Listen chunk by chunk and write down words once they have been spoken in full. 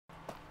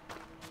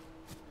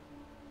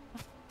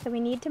So we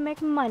need to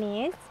make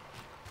monies.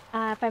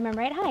 If I remember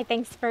right. Hi,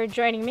 thanks for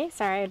joining me.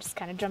 Sorry, I just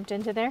kind of jumped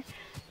into there.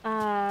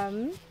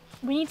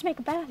 We need to make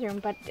a bathroom,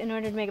 but in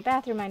order to make a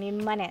bathroom, I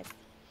need monies.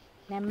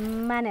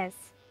 Monies.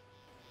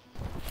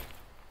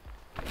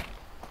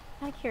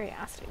 Out of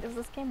curiosity, does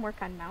this game work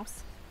on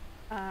mouse?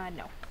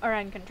 No. Or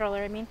on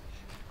controller, I mean.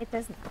 It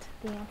does not.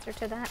 The answer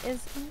to that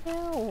is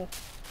no.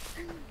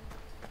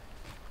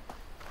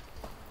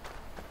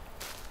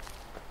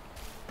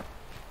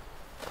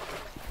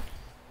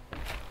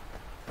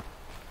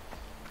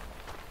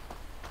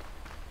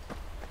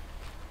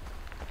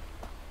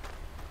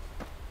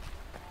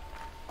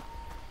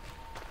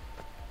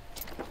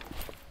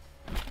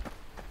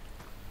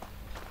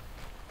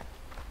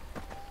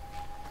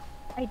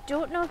 I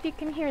don't know if you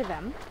can hear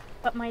them,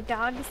 but my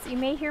dogs, you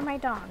may hear my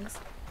dogs.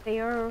 They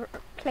are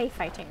play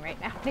fighting right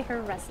now. They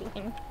are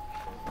wrestling.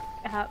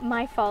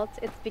 My fault.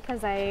 It's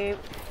because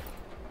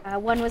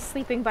one was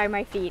sleeping by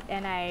my feet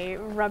and I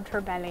rubbed her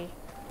belly,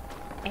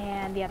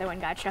 and the other one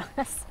got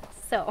jealous.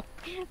 So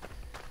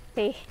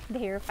they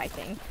are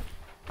fighting.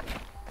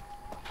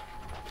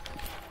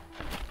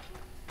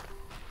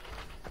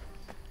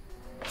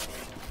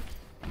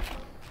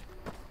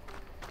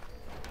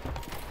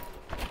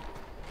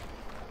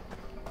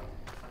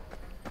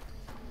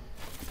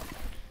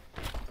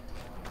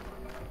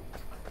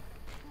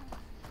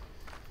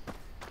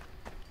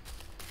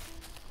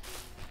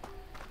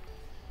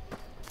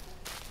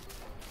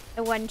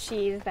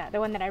 The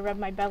one that I rubbed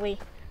my belly,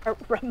 or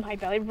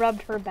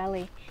rubbed her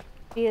belly.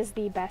 She is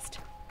the best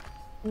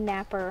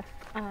napper.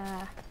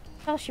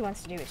 All she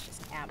wants to do is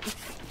just nap.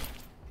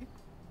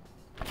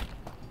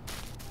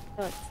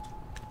 So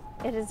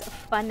it is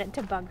fun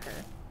to bug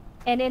her.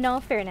 And in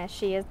all fairness,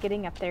 she is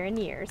getting up there in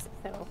years.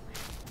 So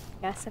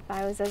I guess if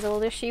I was as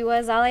old as she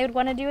was, all I would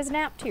want to do is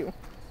nap too.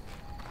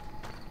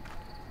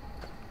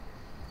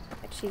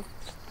 But she's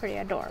pretty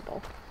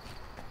adorable.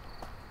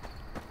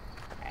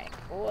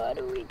 What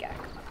do we got?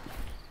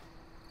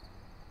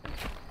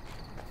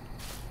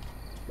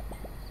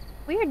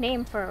 Weird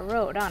name for a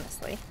road,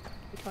 honestly.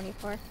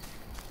 24.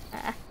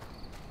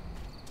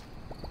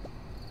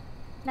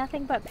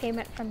 Nothing but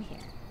payment from here.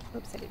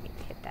 Oops, I didn't mean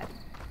to hit that.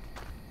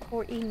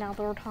 For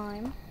another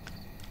time.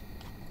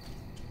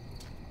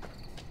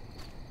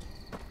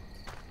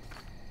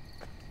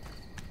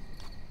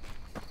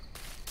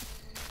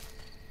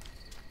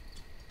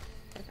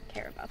 Doesn't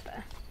care about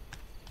the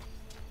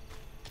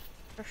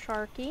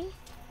Sharky.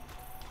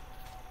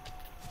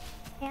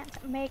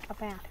 Can't make a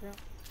bathroom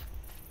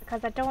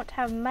because I don't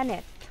have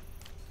money.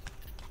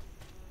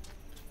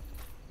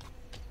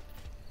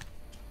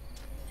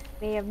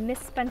 They have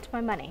misspent my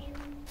money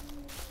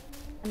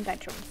on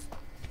bedrooms.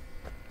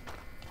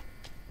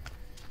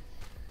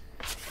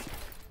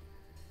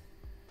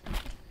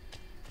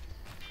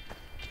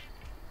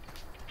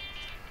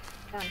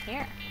 Down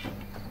here.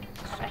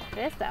 Check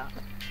this out.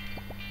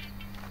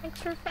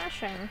 It's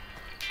refreshing.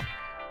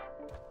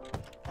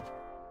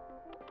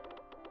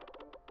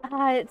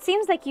 It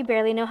seems like you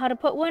barely know how to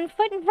put one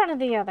foot in front of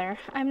the other.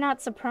 I'm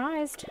not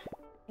surprised.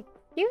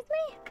 Excuse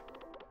me?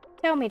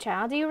 Tell me,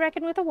 child, do you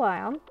reckon with the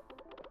wild?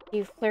 Do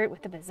you flirt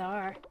with the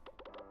bizarre?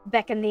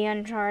 Beckon the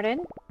uncharted?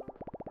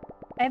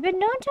 I've been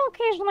known to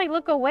occasionally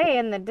look away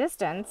in the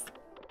distance.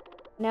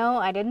 No,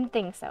 I didn't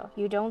think so.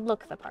 You don't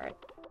look the part.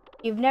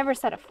 You've never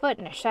set a foot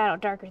in a shadow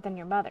darker than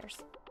your mother's.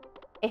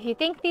 If you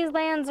think these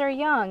lands are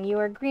young, you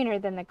are greener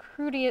than the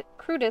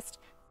crudest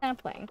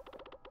sapling.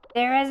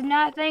 There is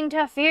nothing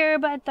to fear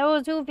but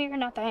those who fear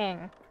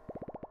nothing.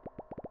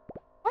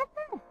 What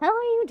the hell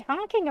are you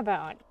talking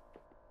about?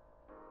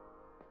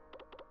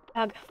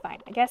 Ugh, fine.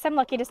 I guess I'm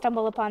lucky to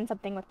stumble upon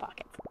something with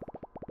pockets.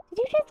 Did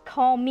you just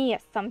call me a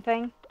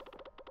something?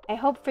 I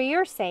hope for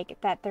your sake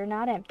that they're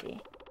not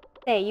empty.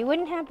 Say, you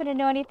wouldn't happen to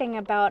know anything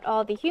about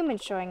all the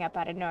humans showing up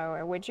out of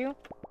nowhere, would you?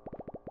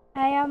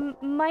 I,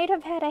 might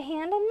have had a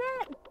hand in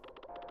that?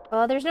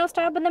 Well, there's no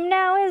stopping them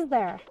now, is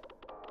there?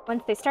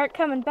 Once they start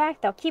coming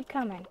back, they'll keep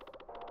coming.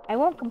 I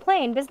won't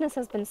complain, business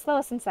has been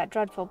slow since that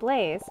dreadful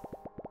blaze.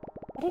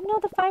 I didn't know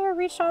the fire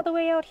reached all the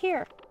way out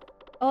here.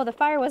 Oh, the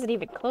fire wasn't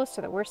even close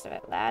to the worst of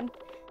it, lad.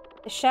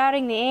 The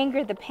shouting, the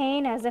anger, the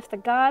pain, as if the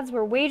gods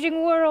were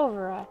waging war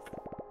over us.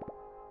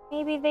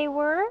 Maybe they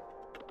were?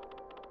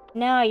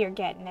 Now you're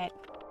getting it.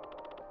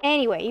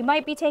 Anyway, you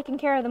might be taking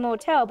care of the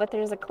motel, but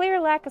there's a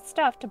clear lack of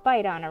stuff to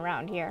bite on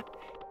around here.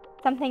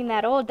 Something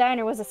that old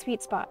diner was a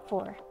sweet spot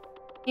for.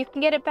 If you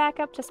can get it back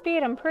up to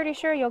speed, I'm pretty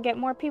sure you'll get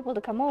more people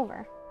to come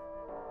over.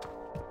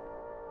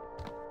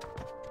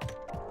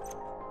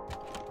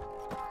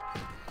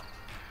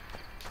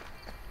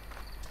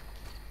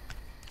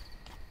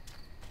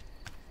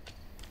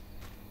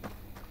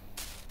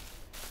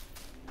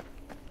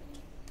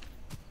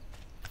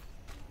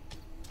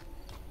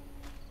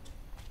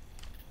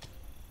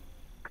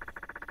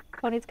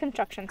 Tony's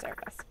Construction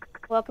Service.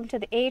 Welcome to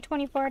the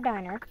A24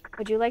 Diner.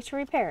 Would you like to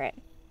repair it?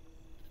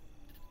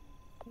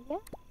 Yeah.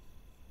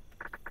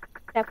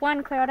 Step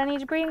 1, clear out any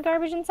debris and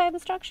garbage inside the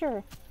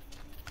structure.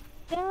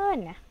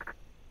 Done.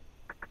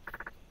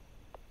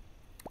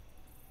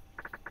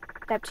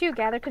 Step 2,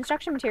 gather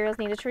construction materials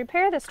needed to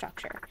repair the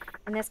structure.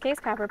 In this case,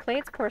 copper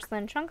plates,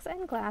 porcelain chunks,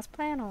 and glass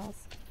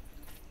panels.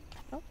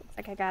 Oh, looks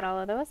like I got all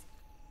of those.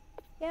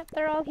 Yep,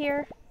 they're all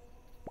here.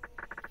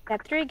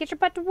 Step 3, get your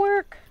butt to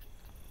work.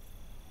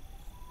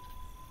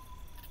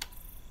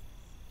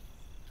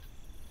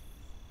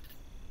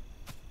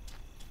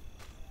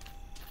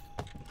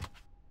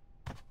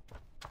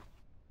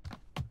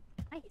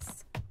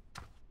 Nice.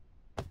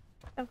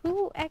 So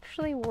who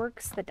actually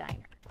works the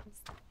diner?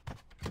 Is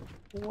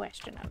the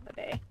question of the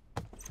day.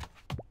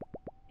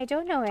 I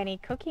don't know any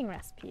cooking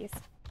recipes.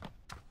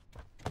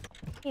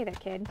 Either,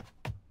 kid.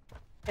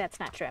 That's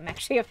not true. I'm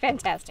actually a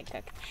fantastic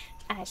cook.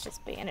 I was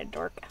just being a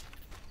dork.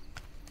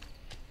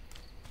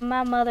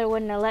 My mother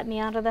wouldn't have let me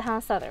out of the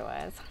house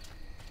otherwise.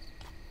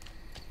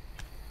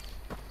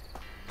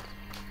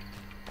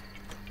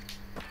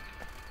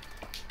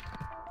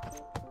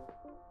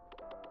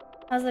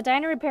 How's the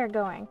diner repair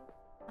going?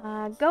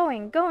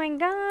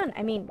 Gone.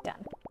 I mean,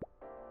 done.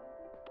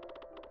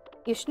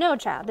 You should know,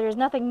 child, there is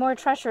nothing more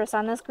treacherous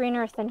on this green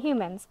earth than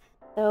humans.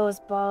 Those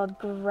bald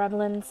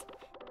gremlins.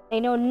 They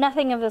know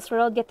nothing of this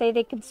world, yet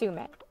they consume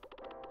it.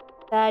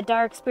 The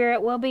dark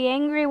spirit will be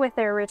angry with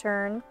their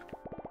return.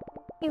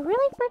 You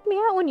really freak me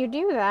out when you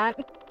do that.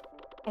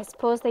 I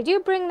suppose they do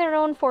bring their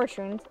own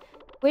fortunes,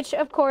 which,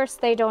 of course,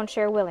 they don't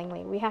share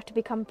willingly. We have to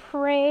become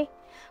prey.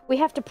 We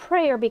have to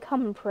prey or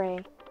become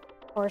prey.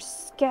 Or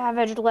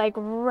scavenged like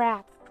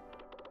rats.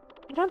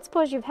 I don't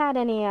suppose you've had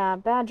any,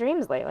 bad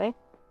dreams lately?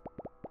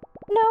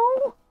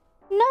 No,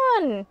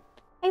 none.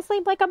 I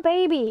sleep like a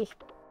baby.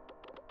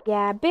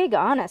 Yeah, big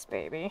honest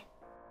baby.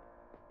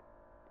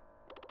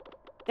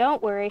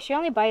 Don't worry, she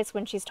only bites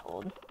when she's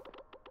told.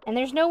 And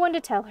there's no one to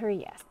tell her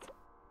yes.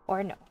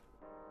 Or no.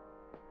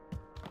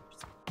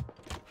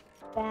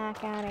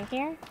 Back out of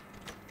here.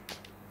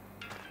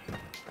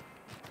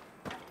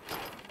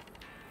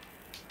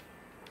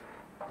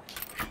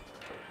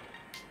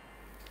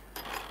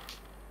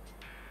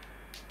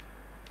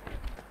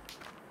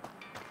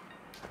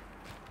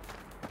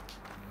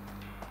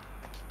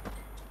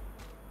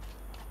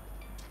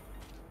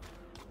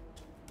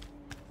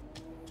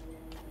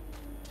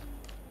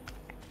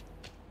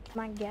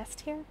 My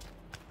guest here?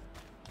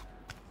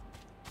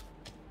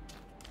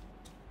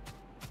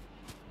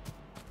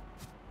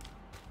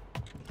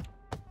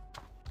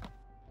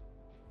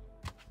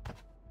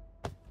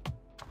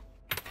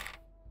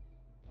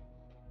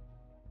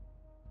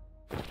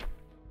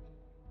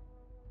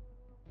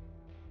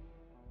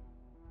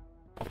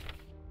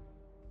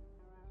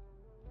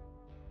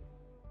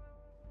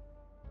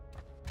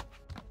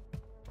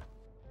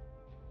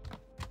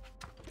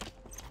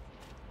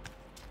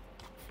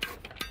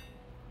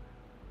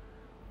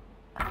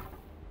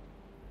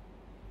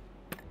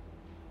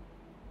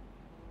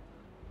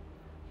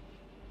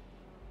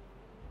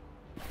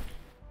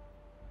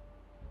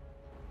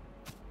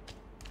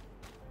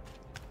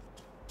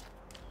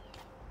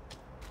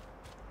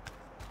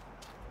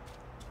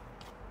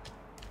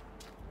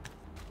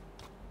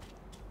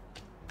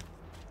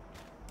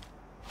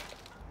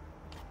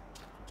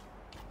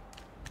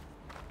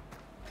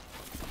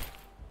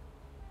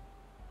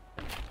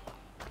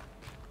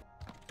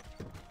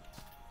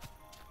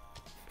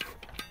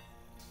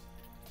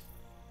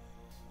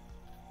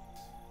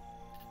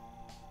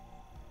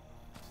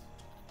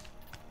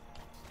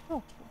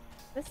 Oh,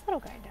 this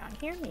little guy down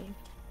here me.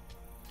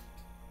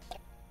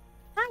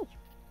 Hi!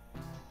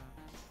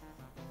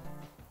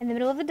 In the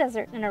middle of the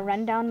desert, in a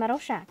run-down metal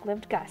shack,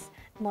 lived Gus,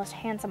 the most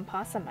handsome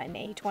possum by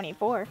May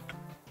 24.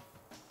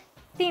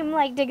 Seemed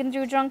like digging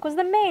through junk was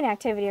the main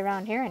activity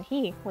around here, and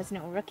he was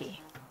no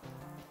rookie.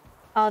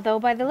 Although,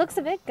 by the looks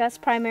of it, Gus'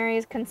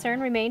 primary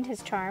concern remained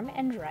his charm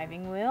and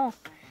driving wheel.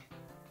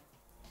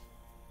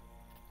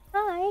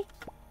 Hi!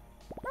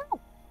 Oh,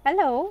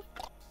 hello!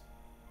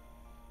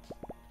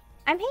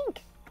 I'm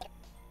Hank.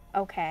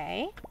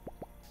 Okay.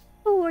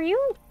 Who are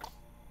you?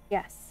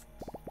 Yes.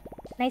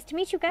 Nice to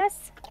meet you,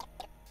 Gus.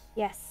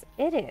 Yes,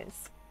 it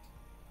is.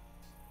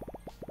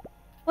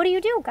 What do you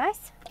do,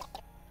 Gus?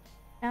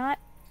 Not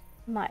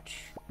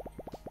much.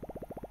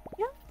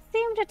 You don't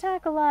seem to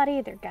talk a lot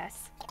either,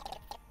 Gus.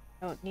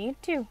 Don't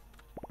need to.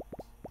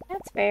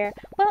 That's fair.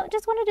 Well,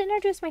 just wanted to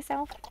introduce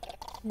myself.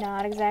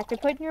 Not exactly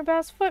putting your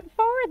best foot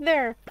forward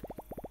there.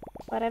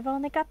 But I've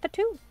only got the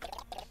two.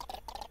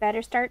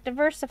 Better start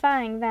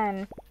diversifying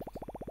then.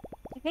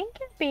 I think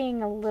you're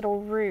being a little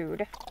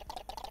rude.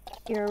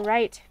 You're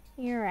right.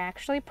 You're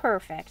actually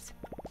perfect.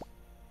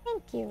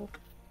 Thank you.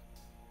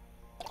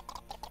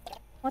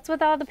 What's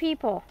with all the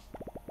people?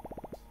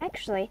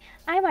 Actually,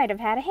 I might have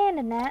had a hand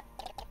in that.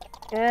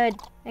 Good.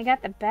 They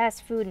got the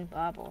best food and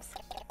bubbles.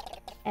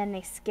 And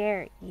they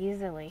scare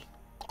easily.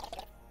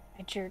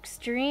 A jerk's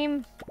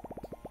dream.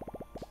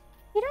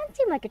 You don't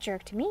seem like a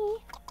jerk to me.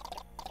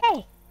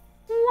 Hey,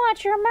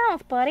 watch your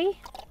mouth, buddy.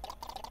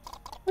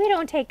 We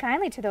don't take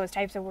kindly to those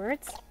types of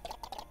words.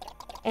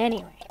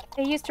 Anyway,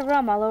 they used to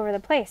roam all over the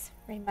place.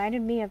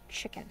 Reminded me of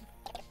chicken.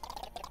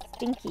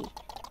 Stinky.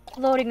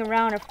 Floating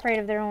around afraid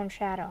of their own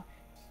shadow.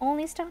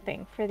 Only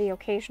stopping for the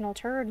occasional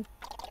turd.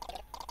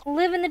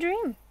 Living the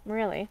dream,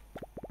 really.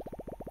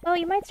 Well,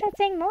 you might start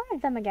seeing more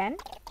of them again.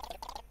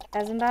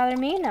 Doesn't bother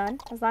me none,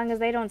 as long as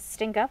they don't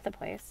stink up the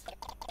place.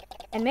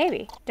 And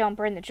maybe don't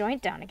burn the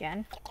joint down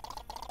again.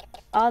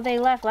 All they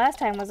left last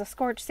time was a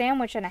scorched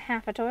sandwich and a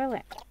half a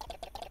toilet.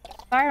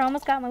 Fire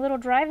almost got my little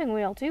driving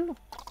wheel, too.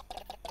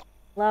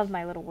 Love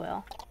my little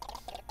wheel.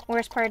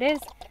 Worst part is,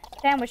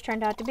 sandwich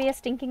turned out to be a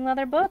stinking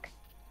leather book.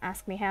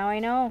 Ask me how I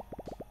know.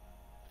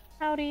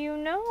 How do you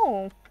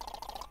know?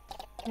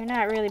 You're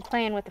not really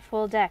playing with the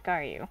full deck,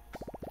 are you?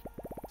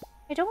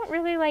 I don't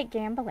really like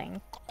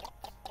gambling.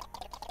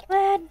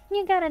 Lad,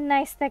 you got a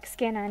nice thick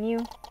skin on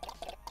you.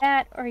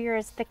 That, or you're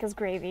as thick as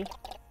gravy.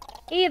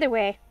 Either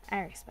way, I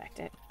respect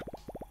it.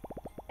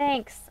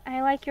 Thanks.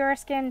 I like your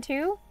skin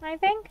too, I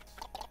think.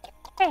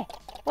 Hey,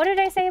 what did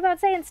I say about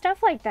saying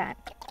stuff like that?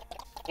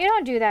 You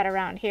don't do that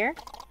around here.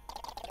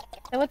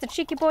 So what's a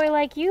cheeky boy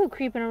like you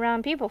creeping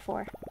around people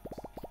for?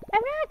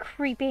 I'm not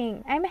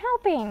creeping. I'm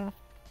helping.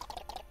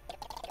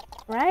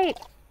 Right.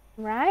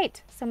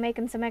 Right. So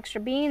making some extra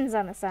beans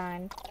on the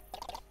side.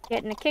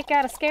 Getting a kick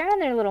out of scaring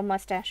their little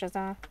mustaches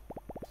off.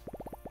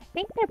 I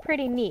think they're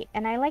pretty neat,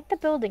 and I like the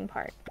building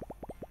part.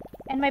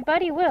 And my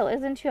buddy Will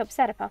isn't too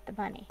upset about the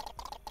money.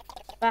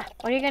 Bah,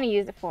 what are you going to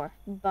use it for?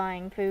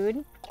 Buying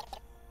food?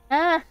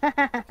 Ah,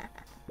 how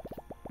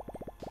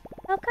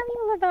come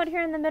you live out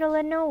here in the middle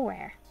of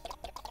nowhere?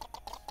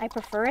 I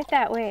prefer it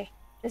that way.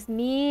 Just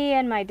me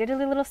and my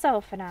diddly little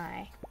self and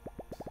I.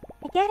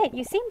 I get it.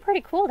 You seem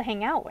pretty cool to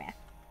hang out with.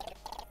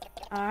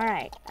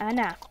 Alright,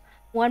 enough.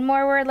 One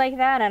more word like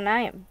that and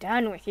I am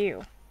done with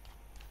you.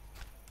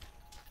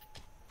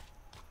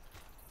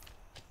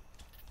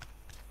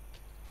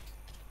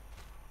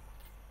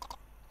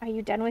 Are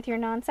you done with your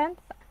nonsense?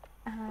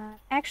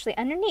 Actually,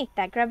 underneath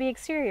that grubby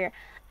exterior,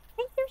 I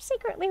think you're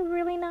secretly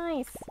really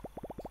nice.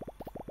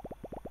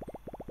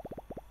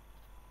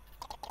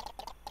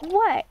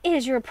 What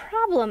is your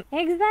problem?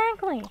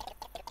 Exactly.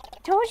 I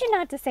told you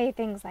not to say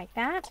things like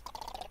that.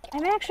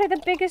 I'm actually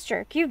the biggest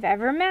jerk you've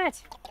ever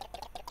met.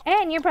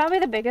 And you're probably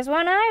the biggest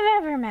one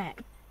I've ever met.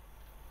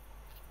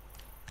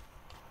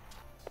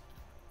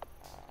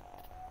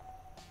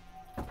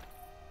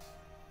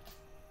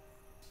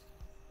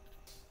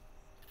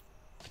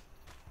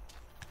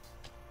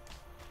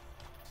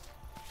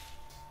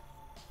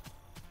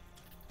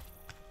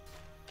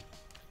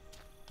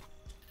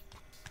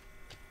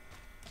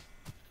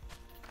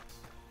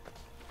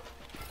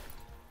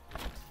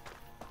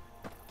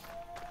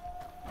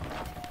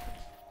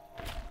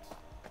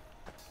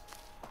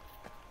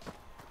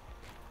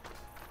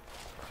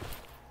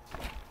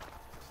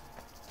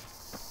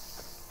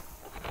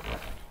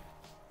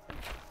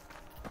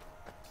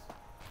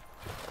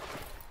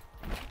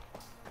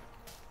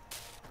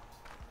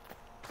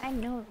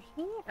 I'm over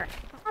here.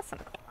 Awesome.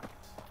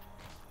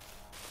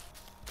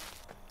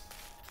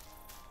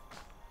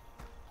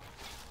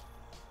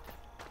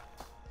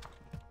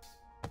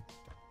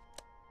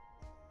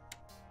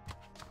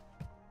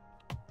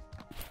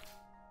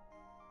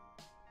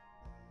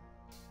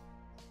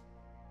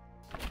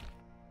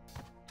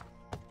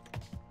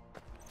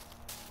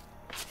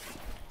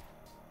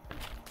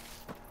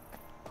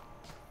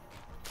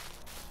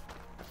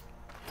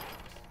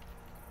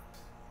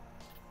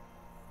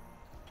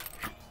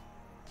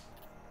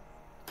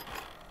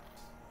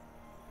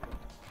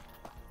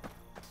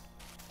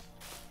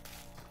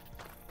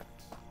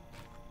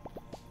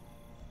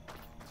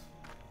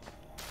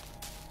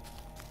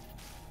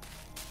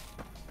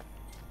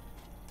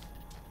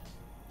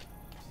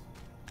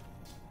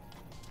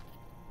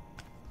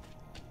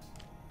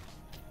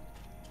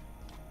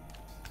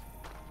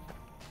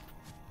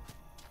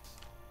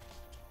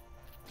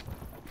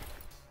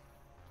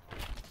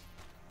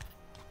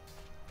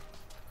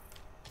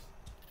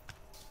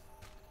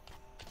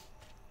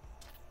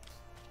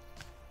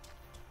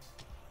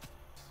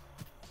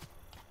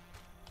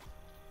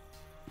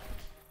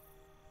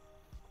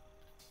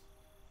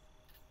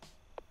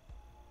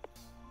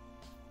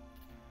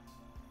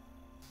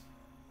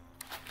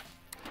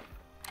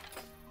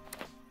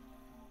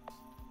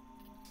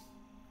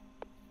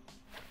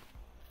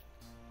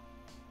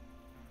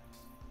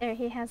 There,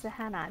 he has a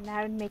hat on.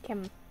 That would make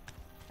him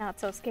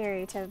not so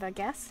scary to the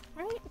guests,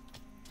 right?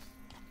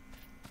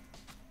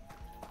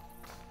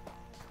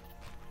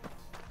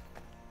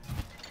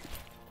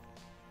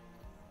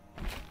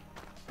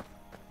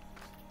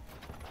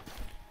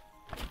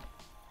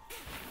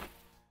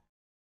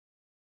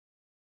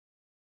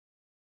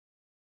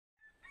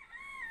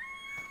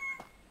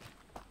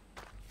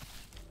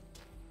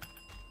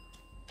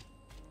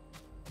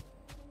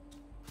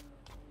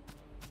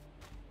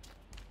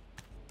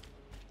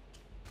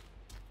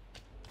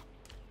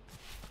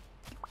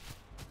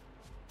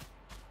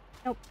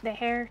 Nope, the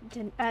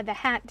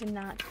hat did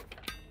not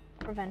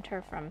prevent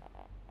her from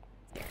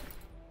scaring.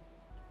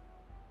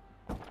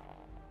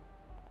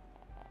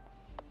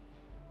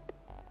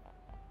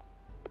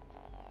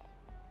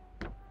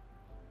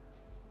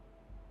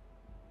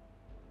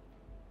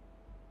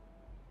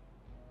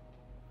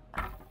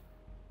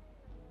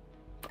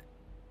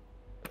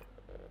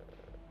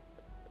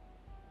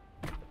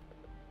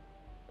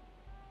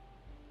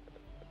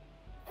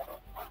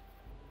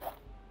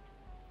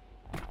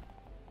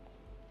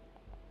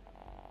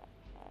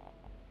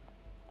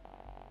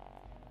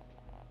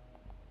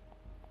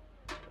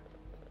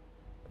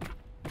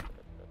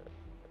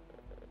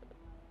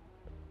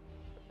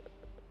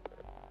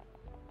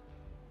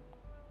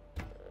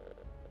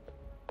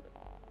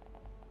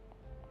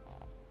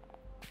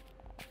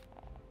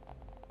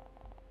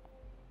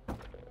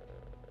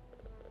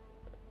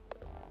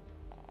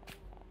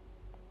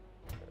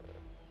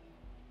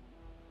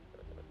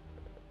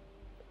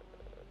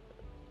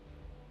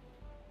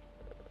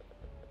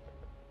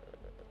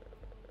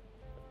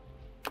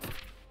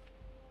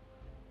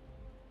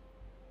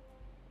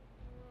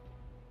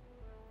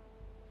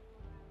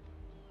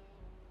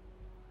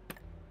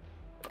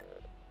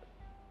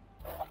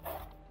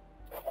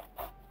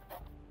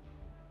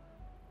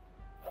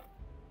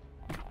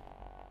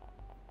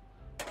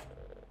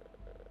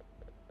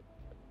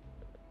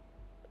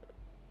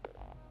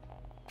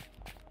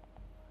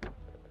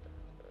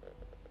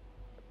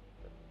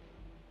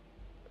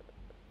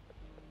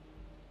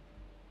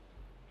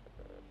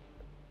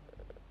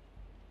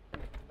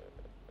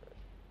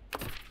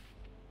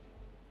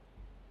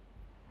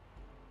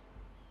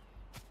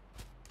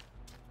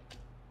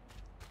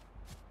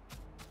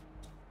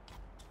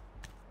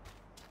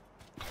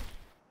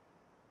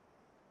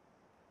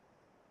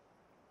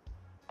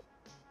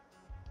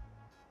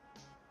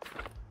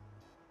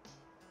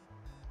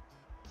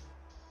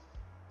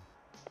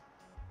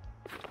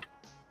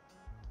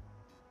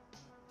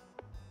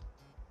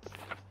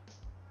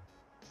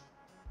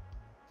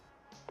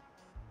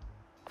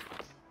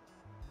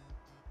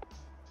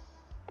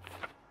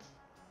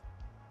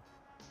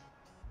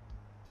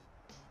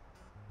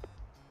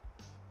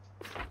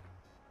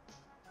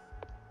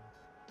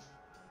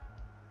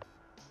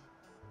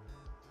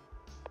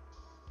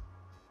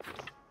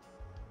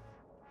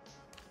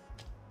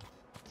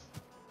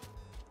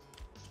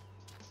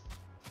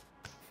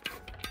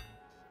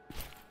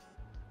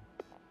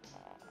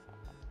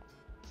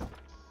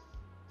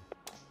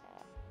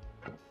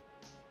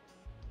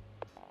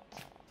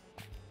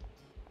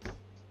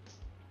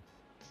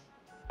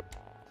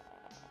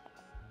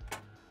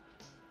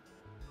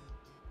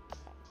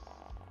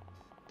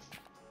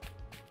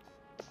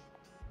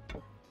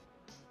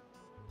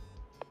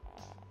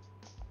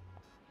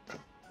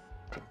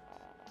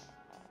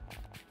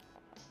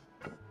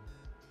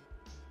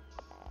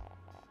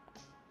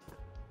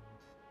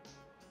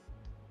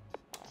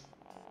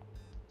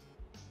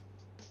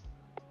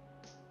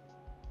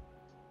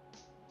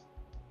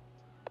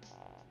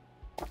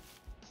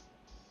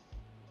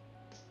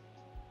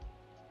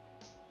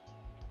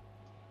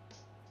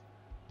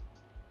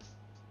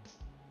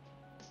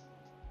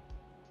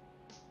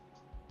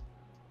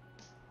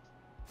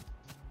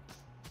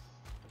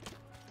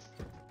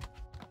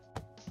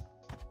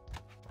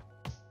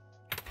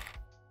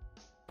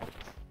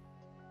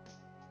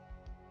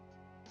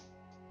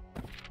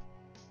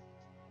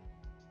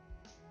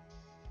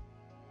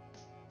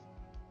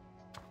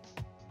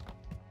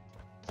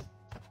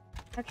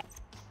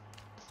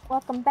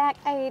 Welcome back.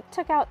 I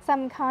took out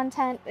some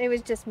content. It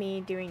was just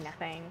me doing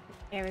nothing.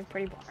 It was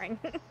pretty boring.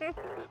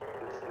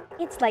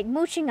 It's like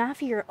mooching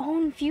off of your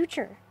own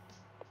future.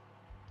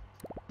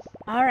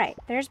 Alright,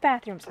 there's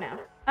bathrooms now.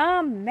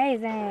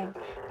 Amazing!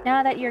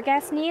 Now that your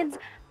guest needs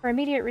for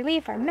immediate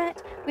relief are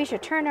met, we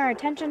should turn our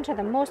attention to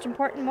the most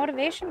important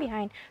motivation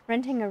behind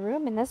renting a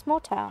room in this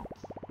motel.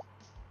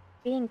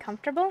 Being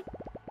comfortable?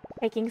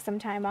 Taking some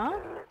time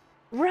off?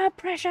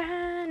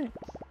 Repression!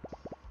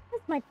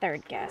 That's my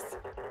third guess.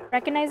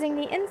 Recognizing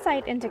the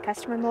insight into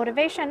customer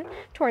motivation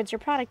towards your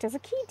product is a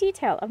key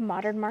detail of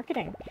modern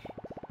marketing.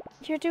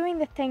 You're doing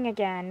the thing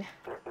again.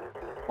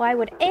 Why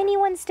would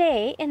anyone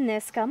stay in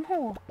this scum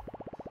hole?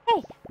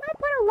 Hey, I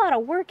put a lot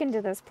of work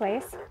into this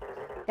place.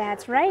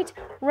 That's right,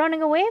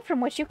 running away from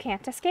which you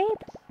can't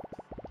escape.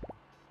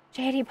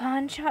 Shady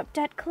pawn shop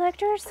debt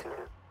collectors?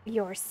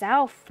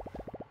 Yourself.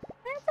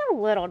 That's a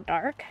little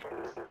dark.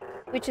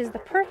 Which is the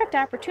perfect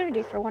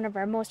opportunity for one of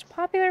our most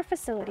popular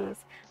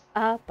facilities,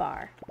 a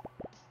bar.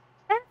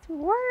 That's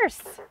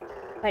worse.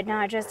 But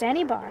not just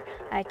any bar,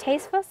 a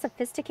tasteful,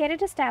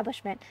 sophisticated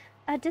establishment,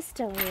 a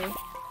distillery.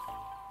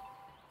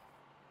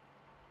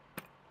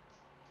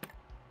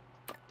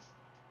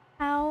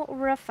 How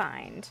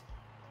refined.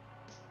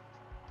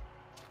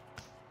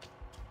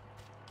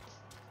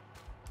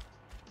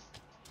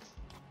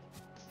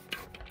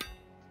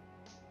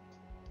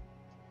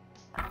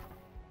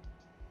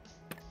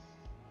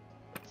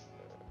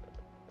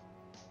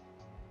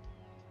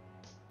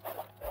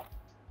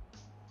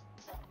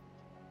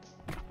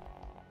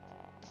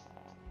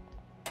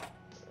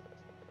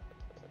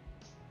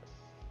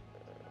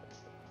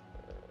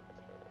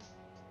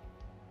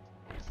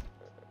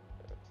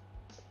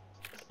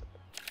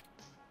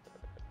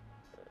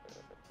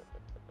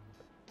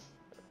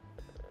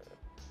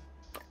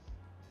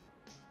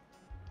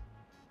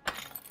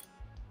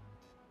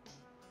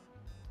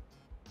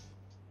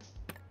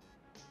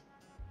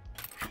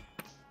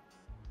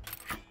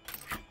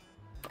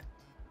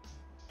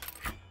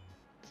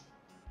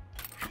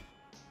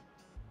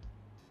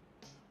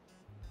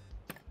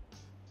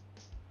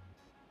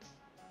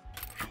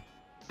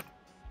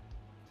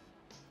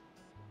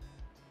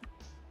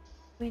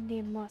 We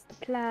need more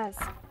supplies.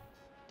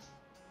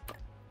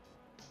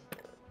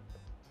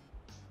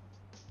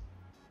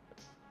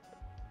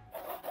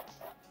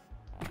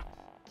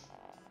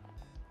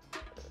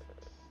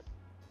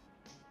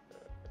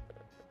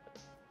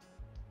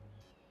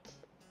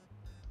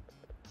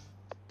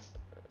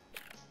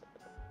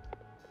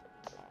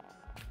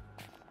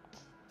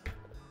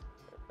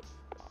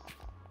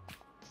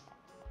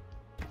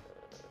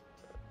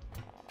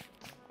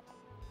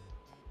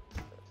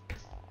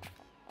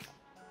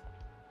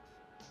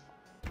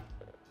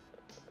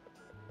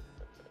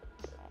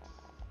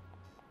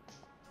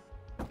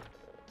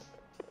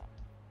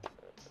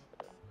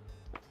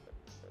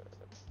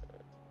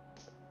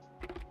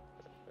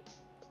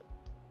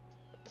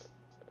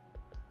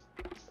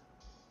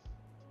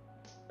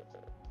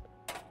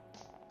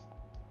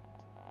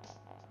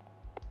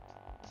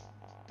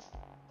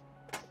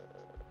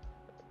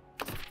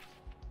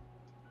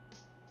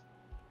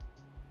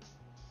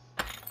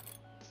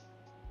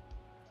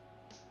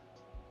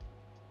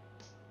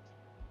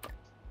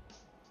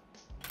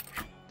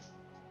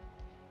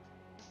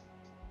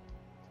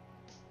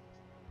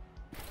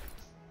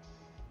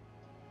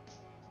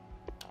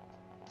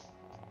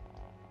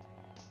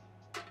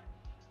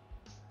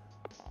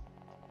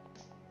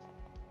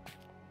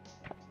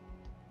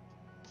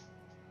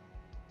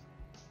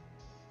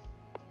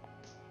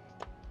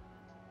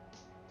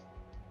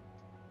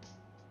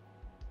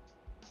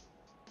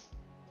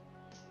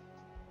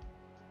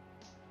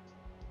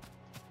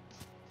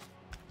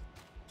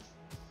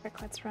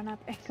 Let's run up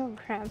and go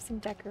grab some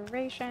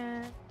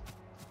decoration.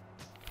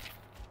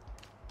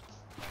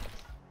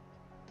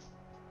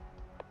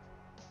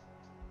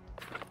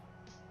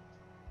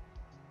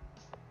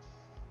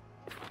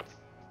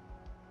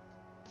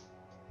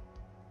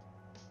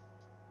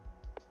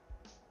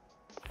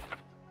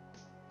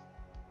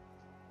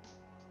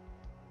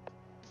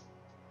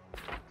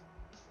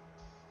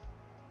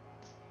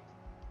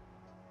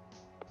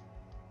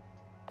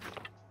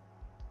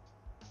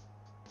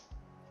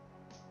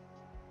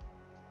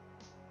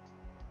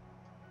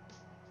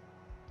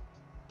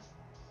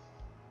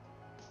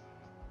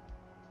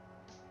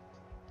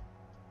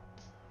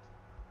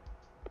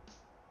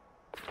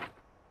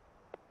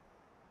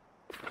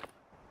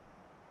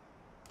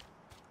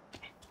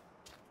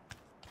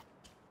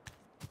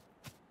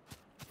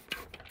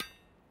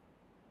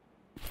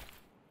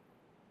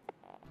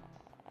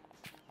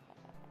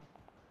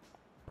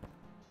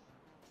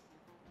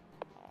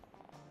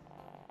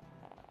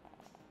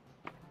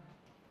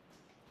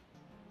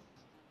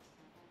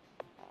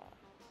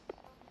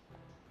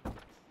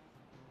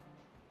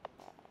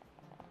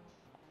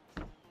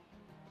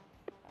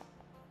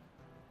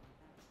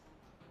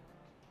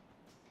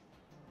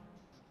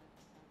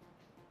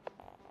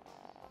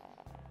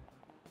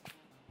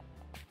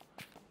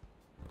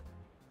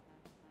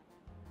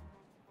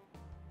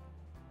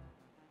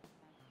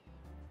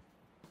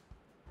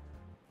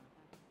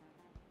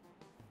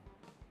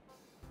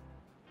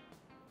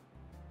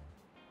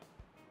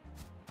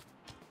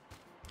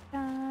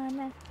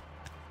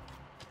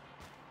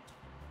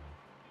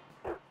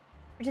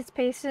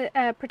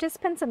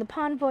 Participants in the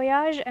Pond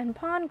Voyage and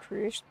Pond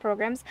Cruise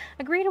programs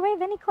agree to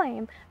waive any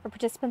claim for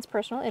participants'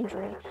 personal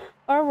injury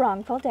or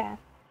wrongful death.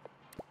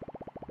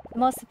 The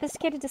most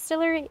sophisticated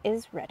distillery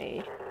is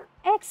ready.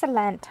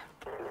 Excellent.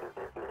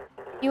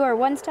 You are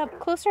one step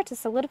closer to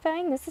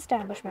solidifying this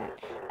establishment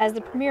as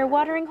the premier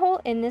watering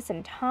hole in this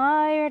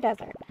entire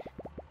desert.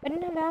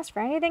 Couldn't have asked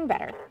for anything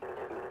better.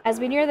 As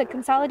we near the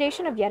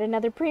consolidation of yet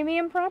another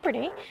premium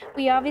property,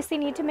 we obviously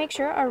need to make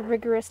sure our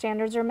rigorous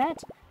standards are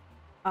met.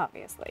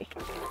 Obviously.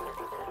 To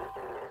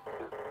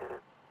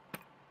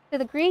the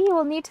degree, you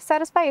will need to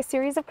satisfy a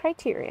series of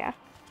criteria.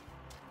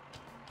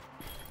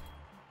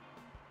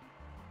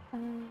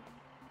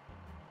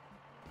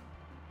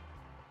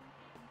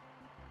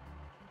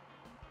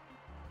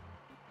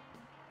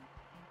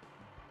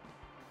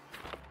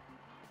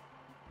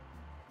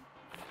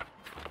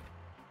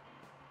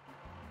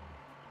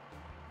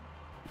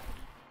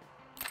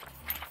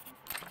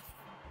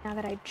 Now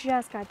that I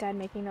just got done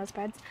making those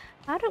beds,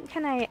 I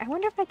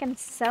wonder if I can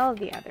sell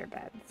the other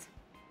beds.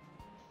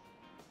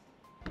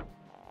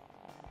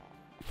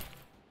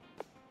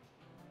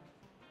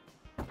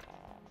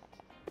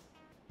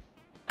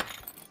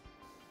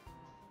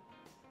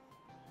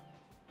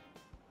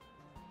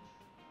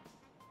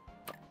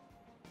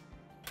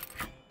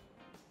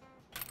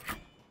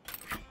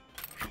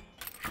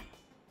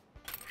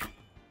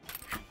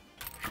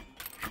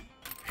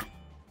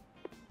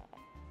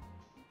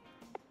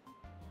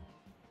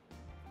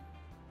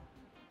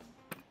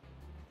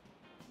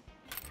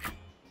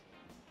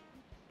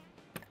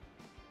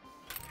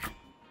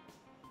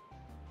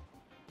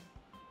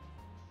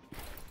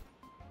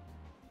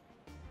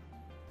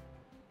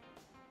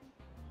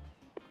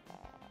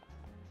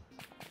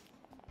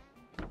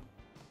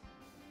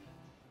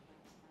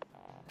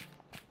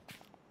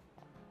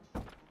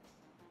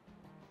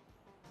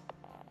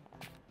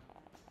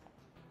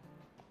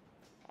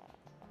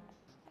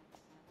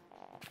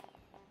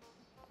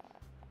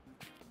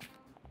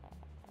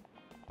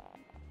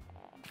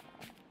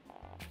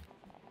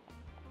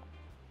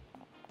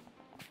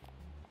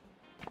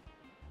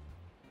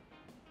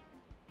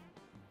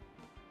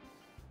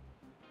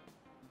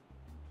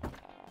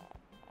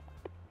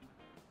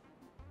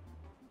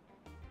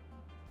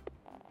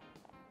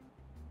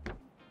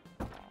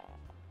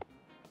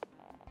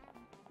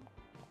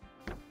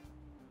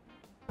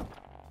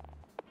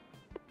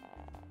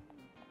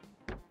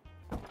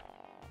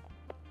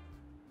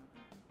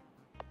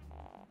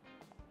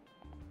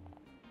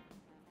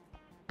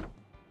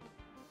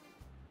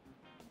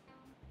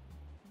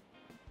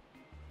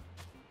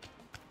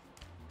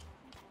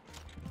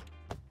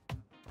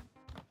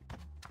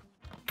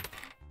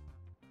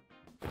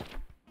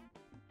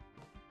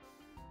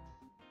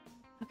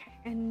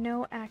 And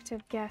no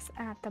active guests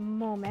at the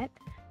moment.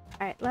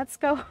 Alright, let's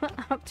go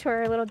up to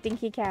our little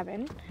dinky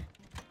cabin.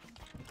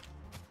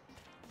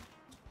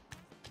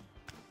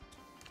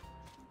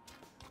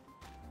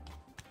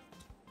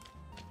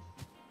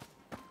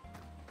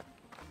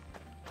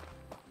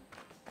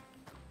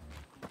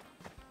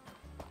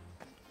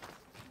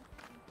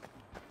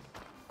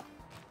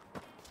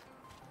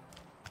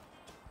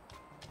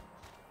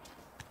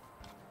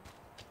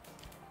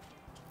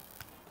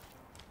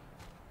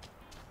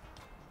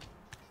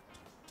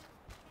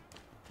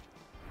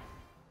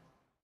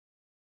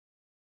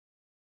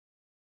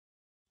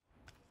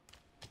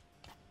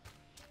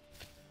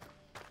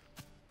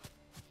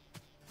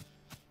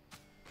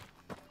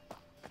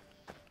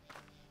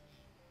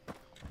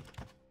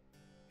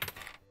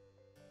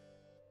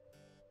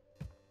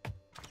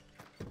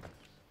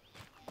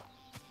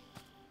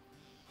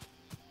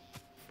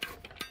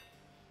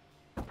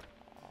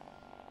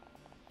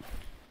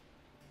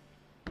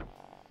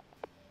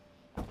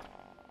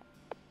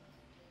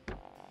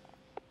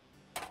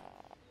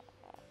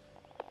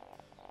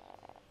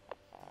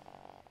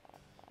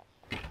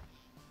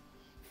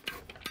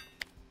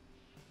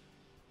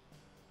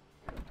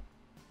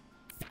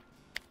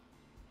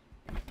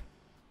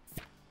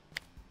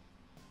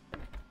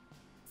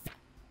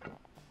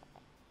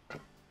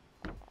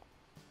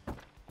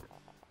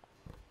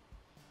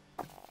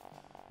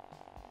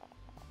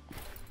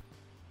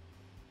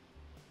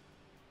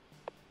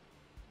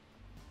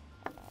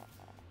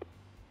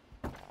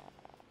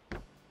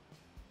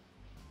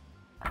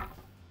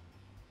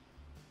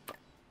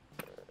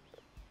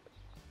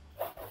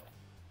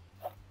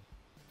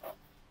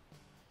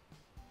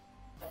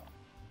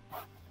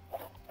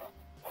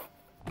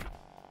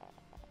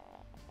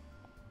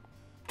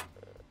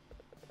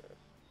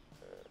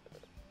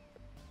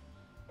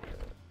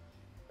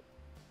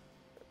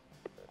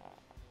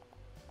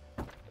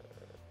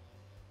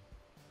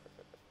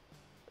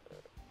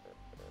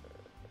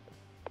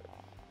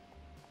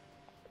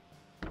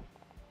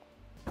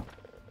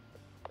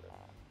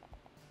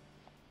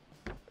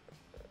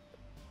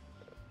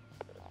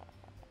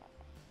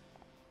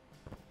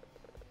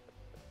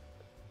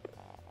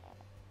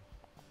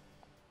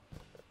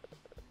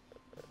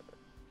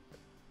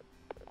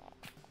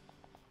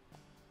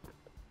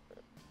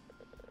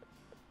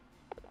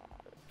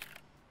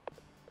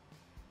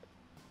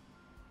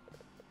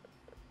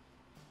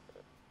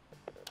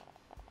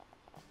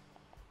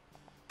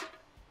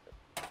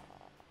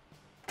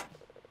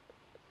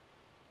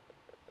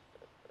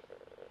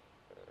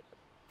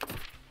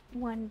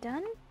 one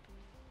done.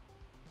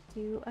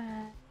 Do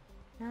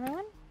another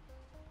one.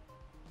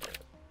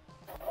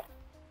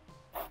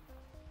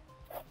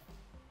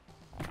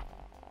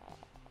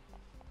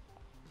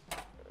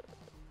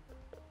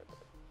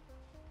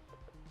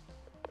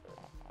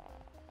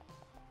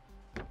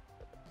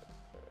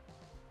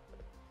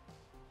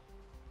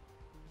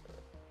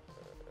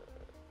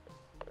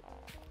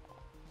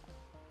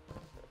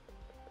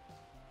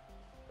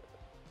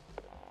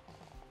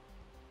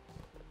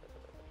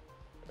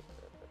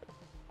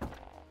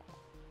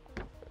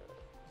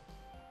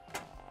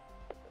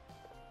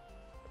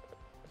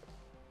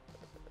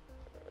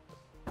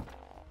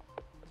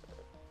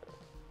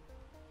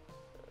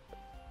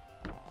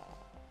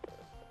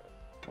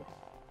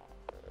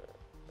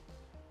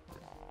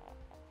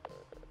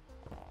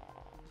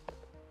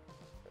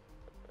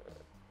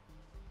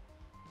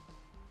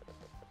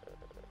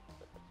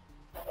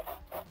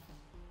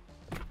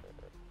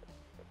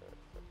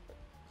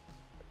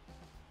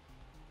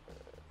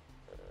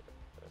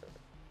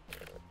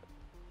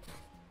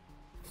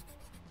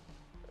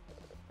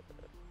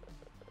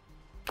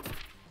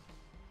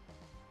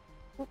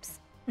 Oops.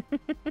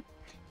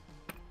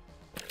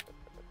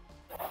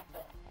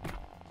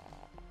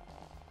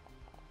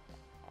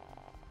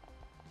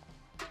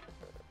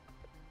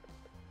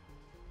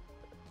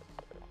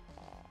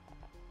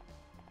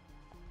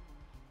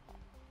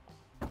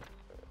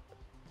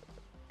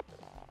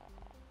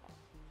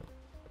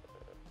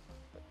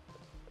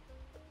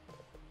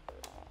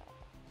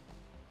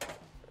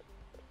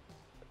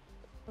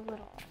 A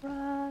little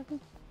rug.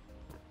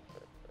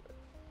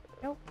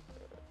 Nope.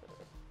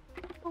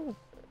 Oh.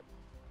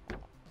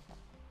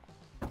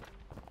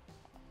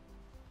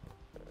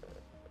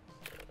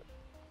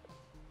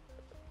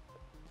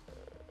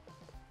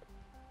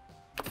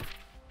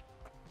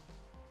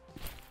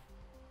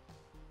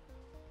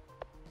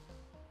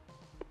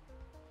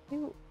 I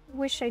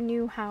wish I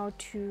knew how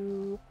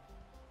to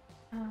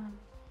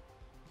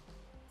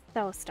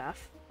sell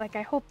stuff. Like,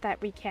 I hope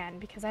that we can,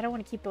 because I don't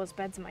want to keep those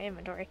beds in my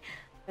inventory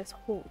this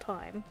whole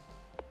time.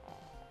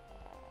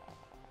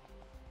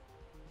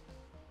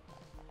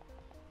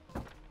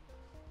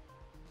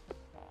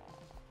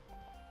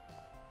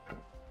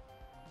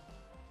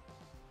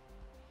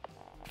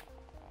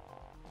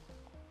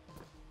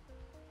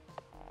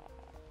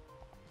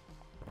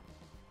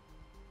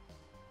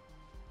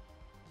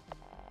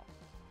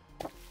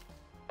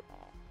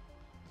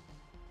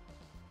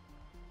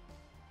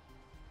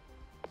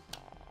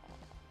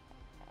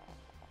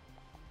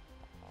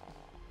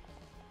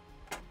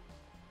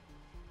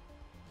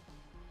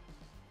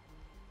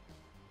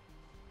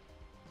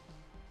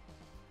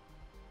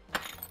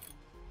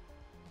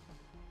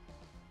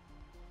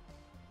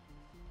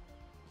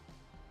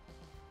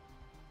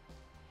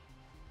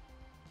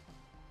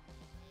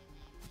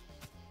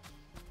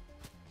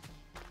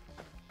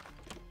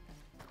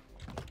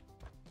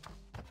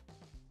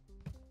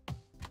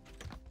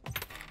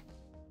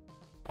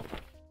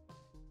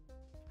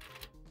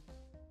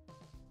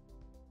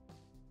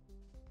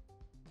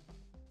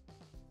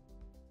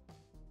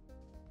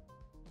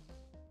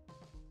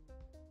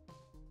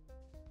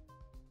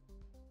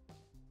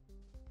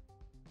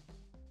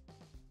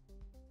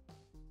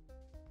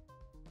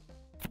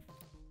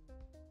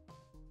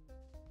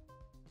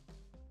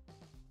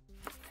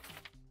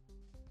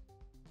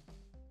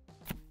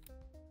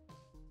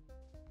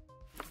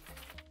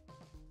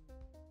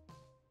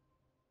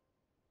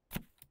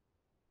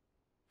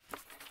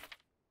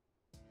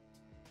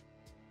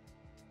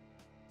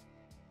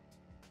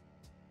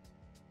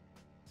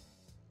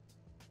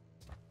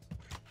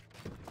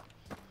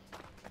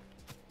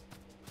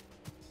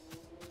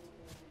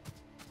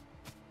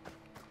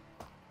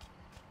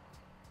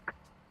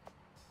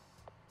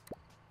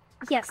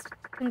 Yes,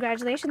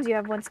 congratulations, you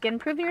have once again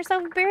proven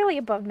yourself barely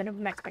above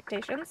minimum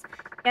expectations.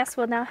 Guests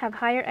will now have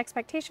higher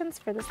expectations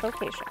for this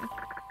location,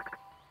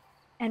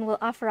 and will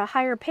offer a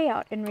higher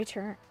payout in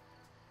return.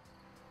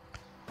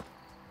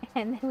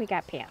 And then we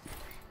got pants,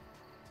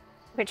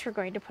 which we're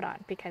going to put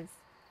on because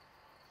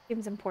it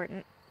seems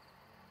important.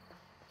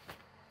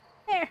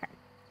 There!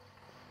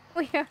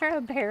 We are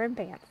a bear in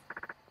pants.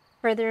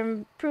 Further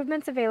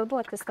improvements available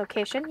at this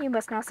location. You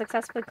must now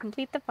successfully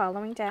complete the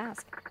following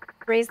task.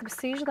 Raise the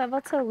siege level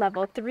to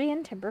level 3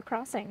 in Timber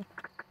Crossing.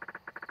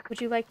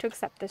 Would you like to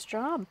accept this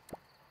job?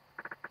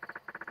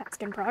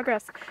 Task in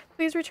progress.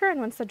 Please return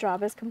once the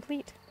job is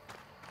complete.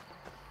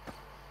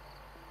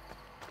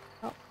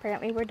 Oh,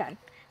 apparently we're done.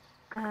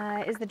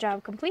 Is the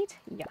job complete?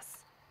 Yes.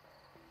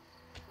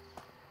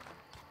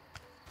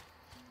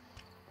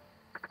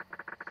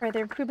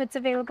 Further improvements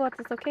available at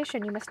this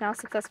location. You must now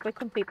successfully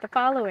complete the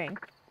following.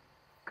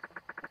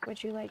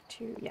 Would you like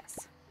to?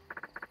 Yes.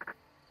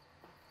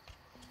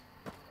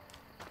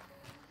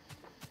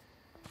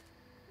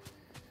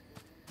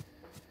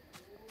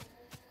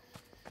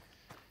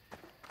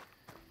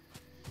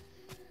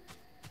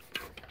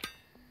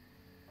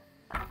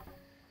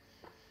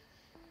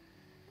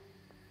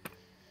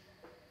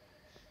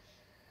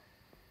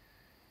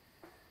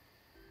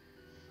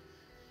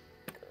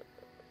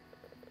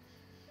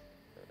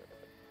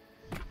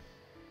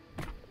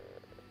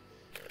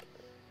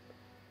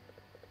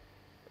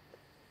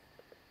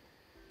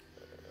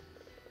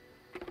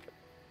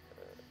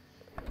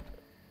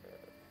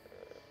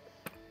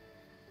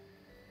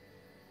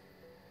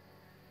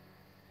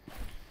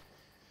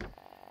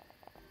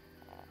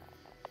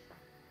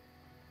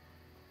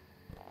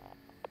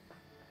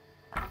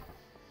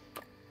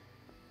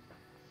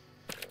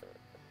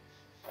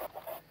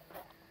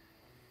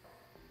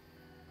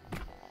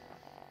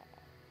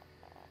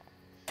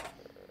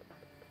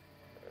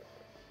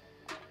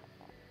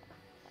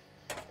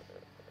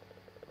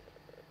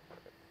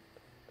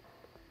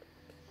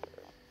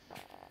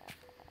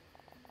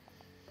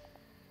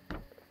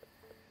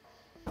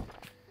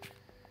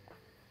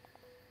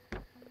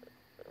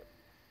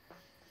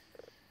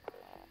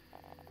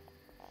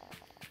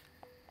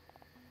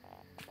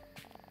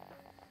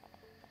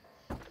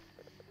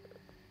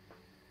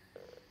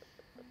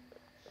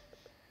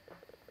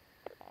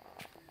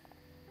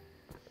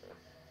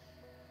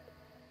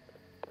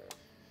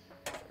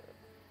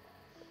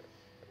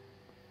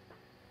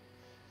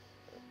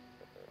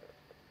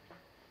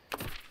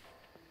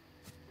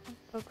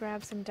 Go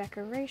grab some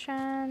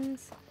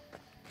decorations.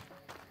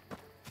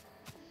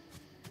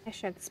 I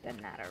should spin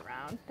that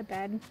around the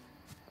bed.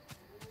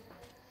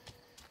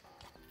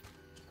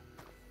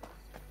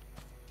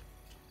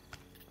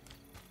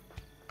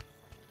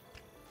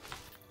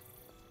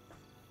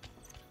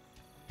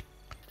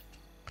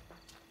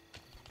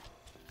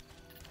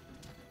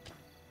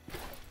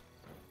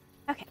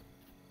 Okay.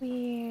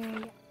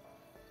 Yeah.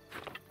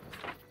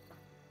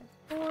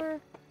 4.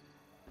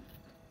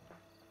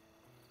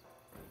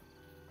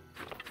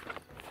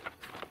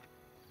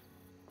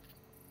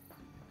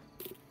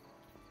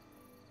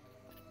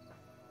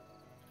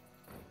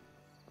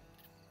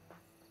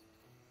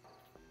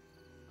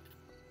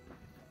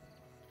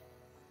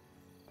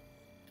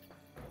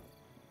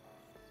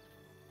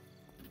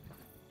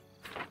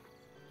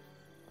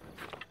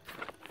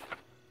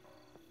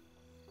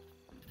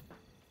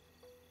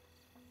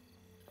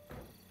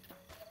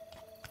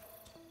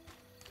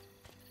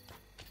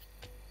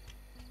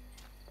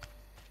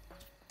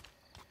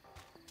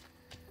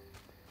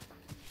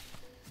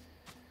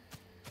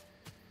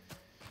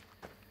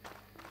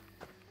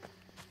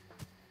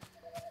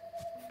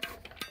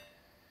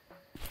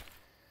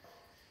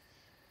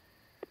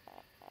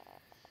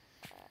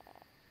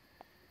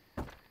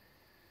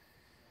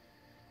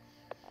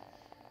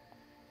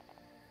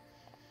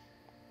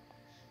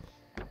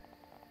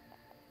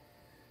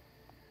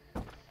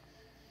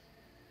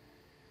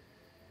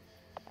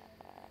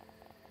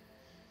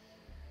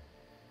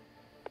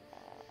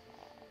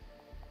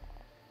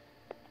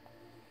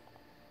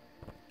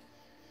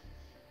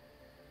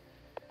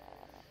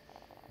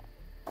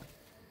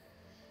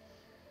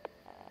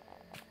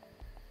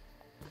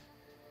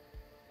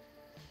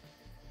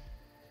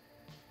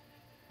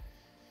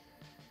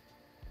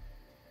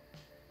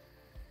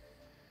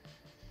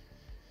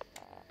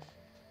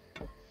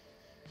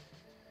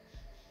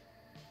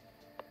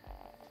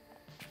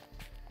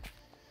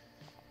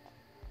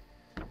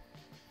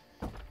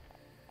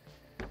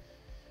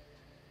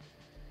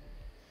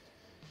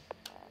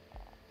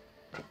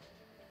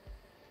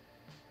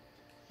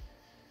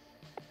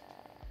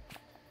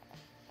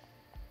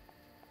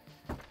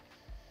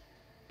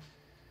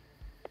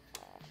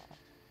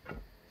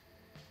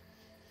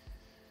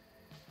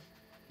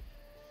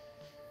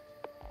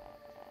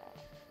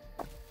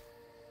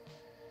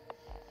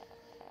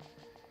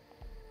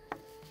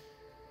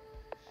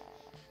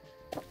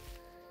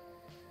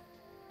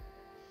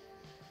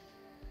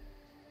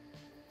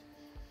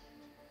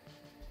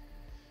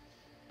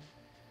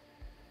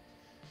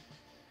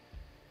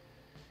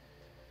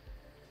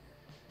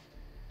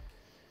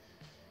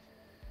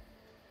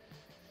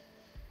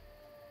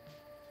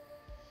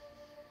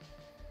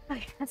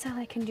 Okay, that's all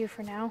I can do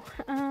for now.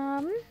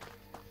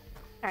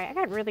 Sorry, I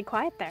got really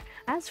quiet there.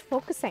 I was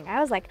focusing.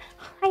 I was like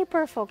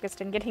hyper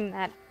focused on getting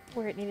that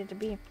where it needed to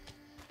be.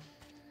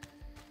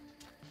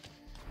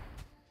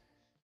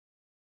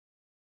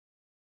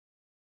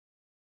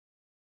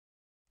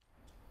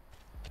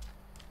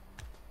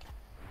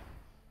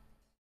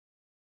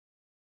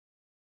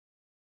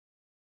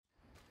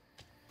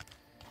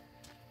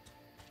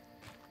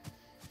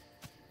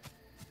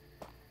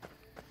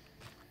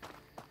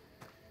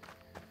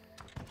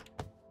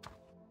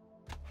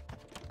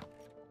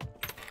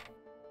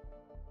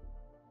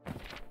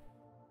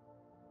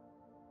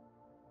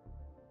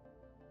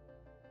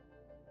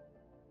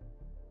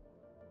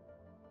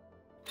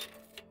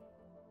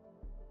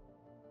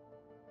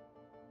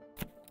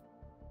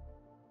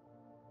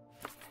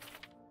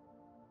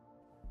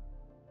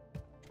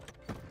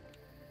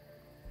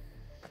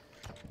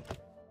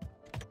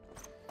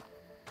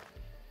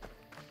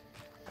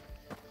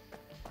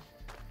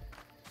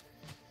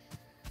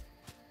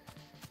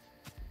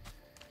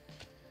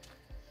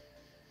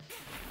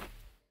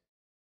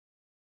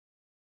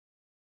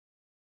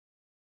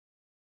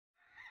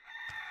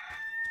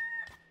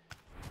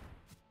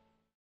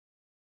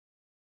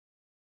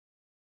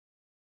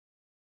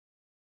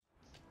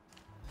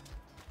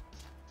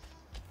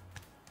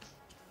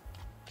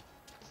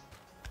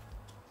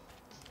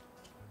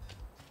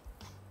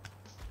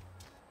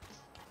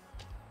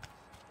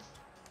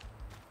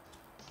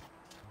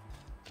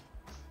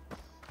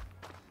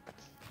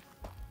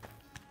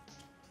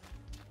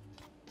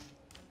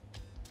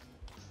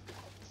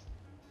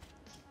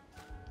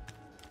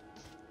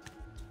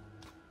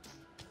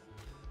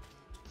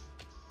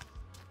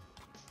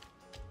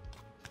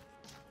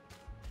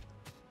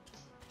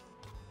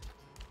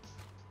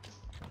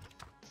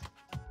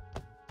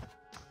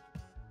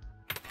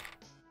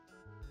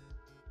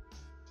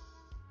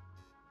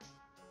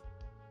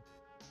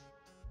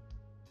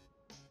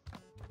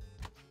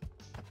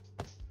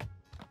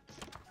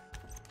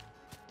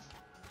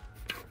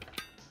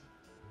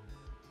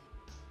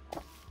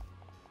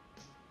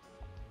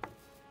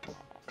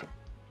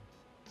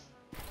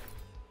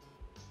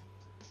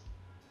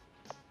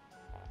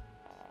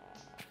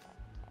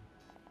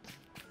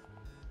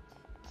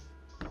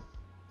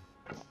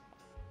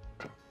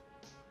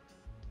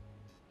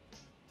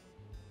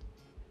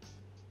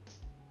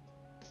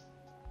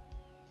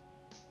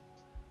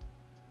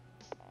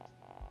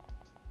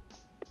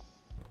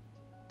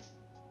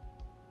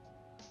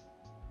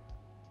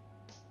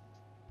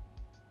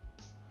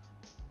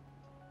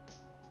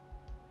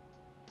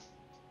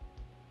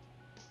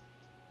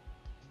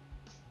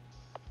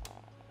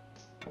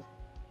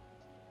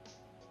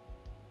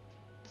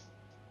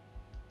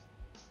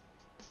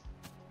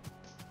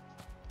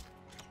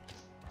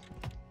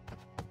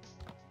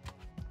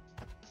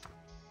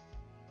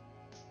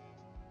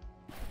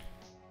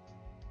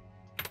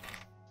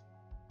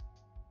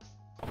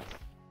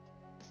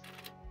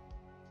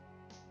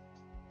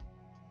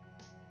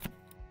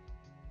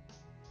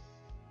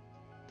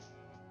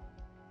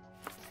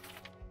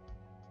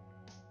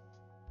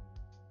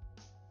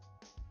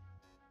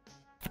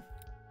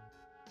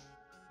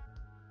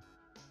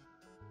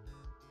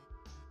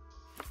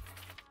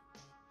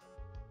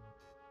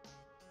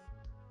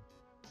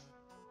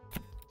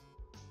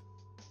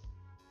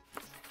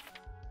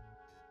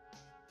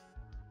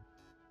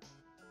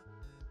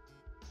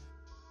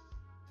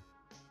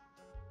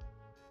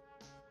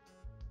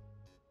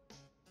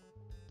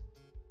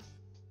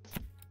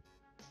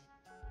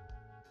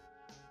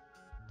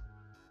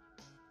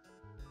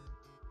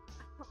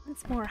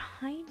 What's more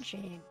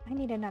hygiene? I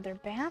need another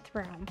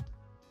bathroom.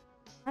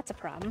 That's a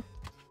problem.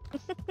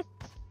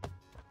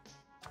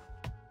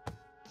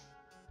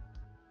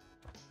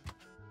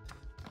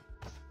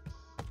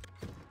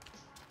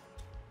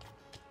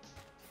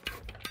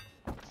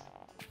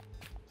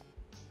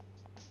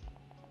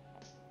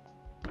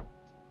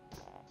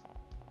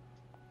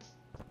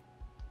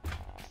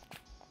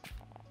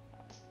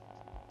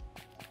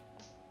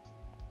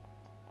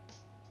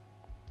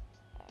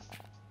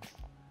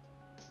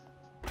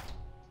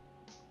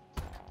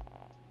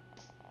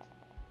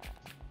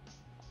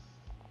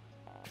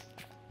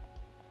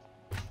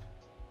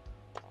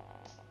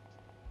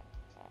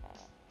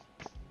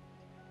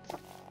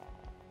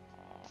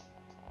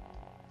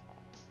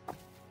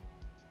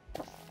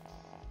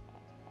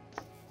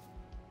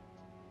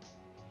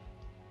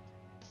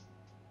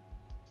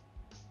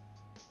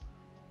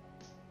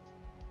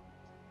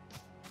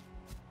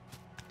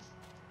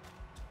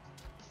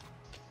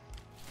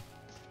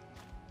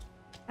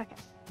 Okay.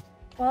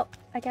 Well,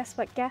 I guess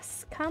what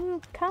guests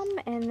come,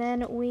 and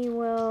then we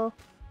will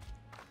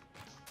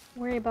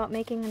worry about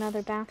making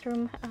another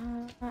bathroom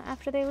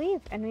after they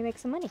leave and we make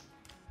some money.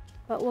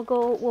 But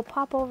we'll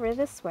pop over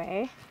this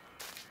way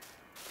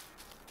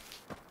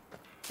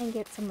and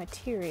get some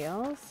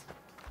materials.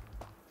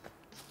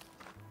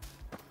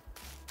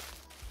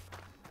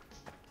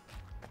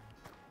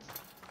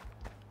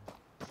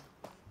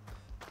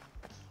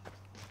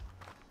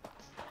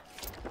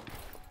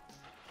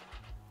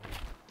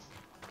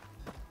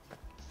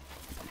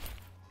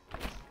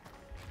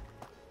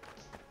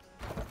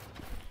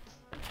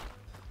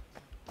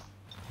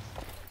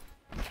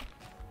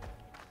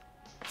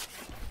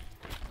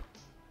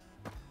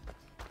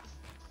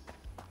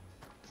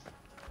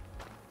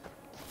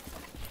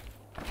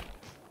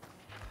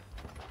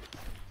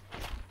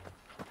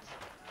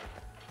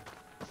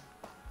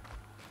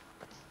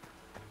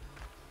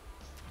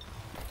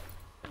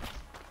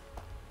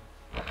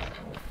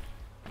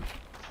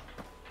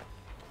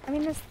 I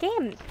mean, this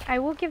game, I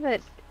will give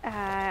it,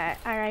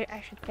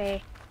 I should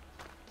say,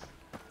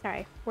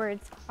 sorry,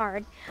 words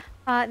hard.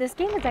 This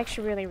game is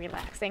actually really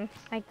relaxing.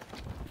 Like,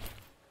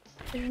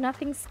 there's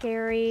nothing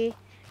scary,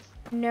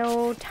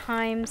 no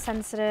time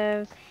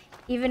sensitive.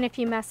 Even if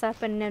you mess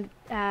up and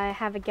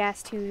have a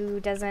guest who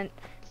doesn't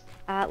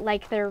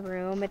like their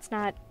room, it's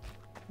not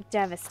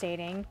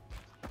devastating.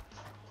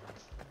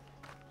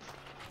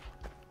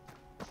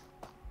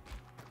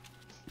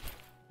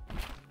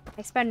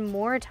 I spend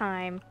more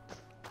time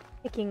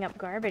picking up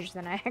garbage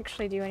than I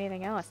actually do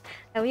anything else,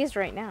 at least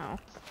right now.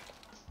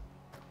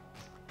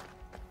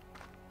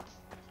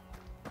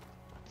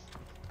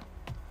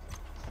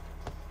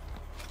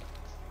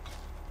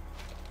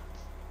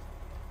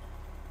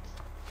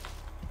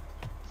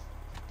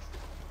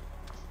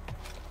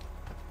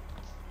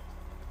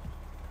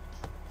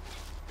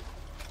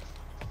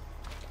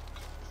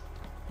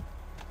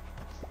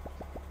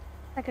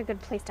 Like a good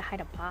place to hide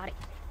a body.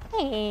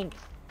 Hank,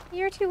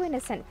 you're too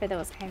innocent for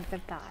those kinds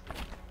of thoughts.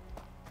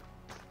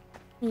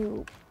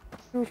 You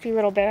goofy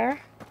little bear.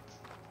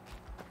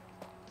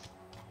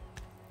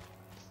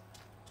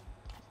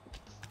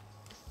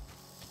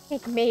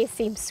 It may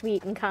seem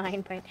sweet and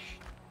kind, but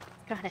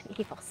it's got an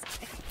evil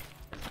side.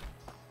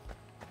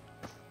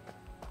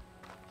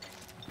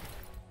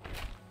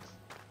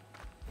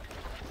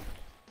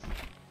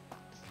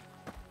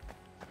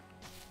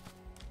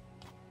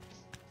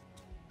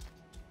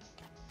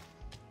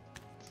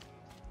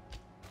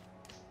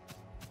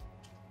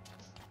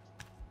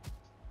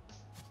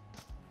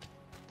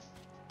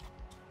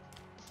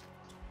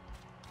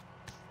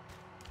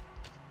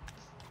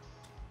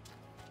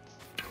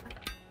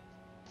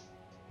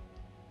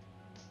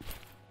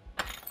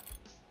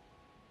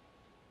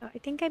 I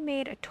think I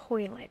made a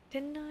toilet,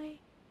 didn't I?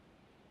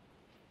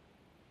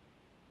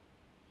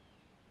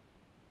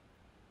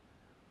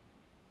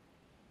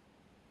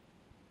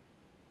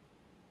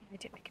 I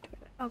did make a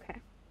toilet.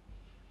 Okay.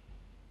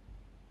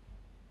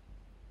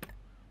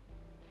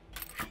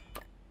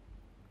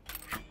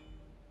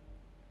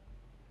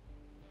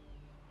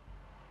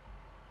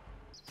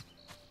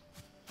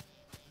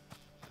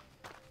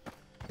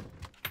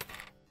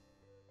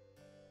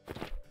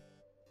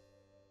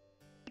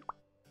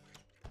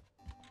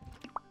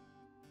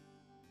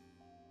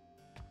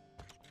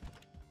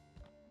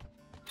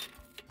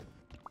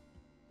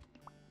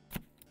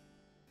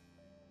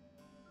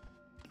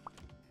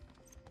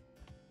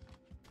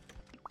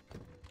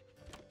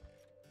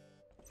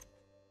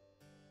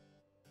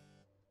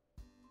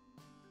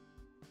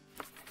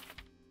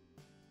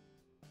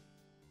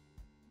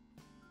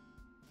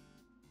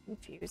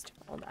 Confused.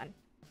 Hold on.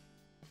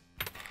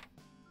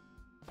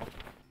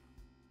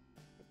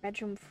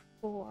 Bedroom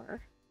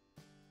 4.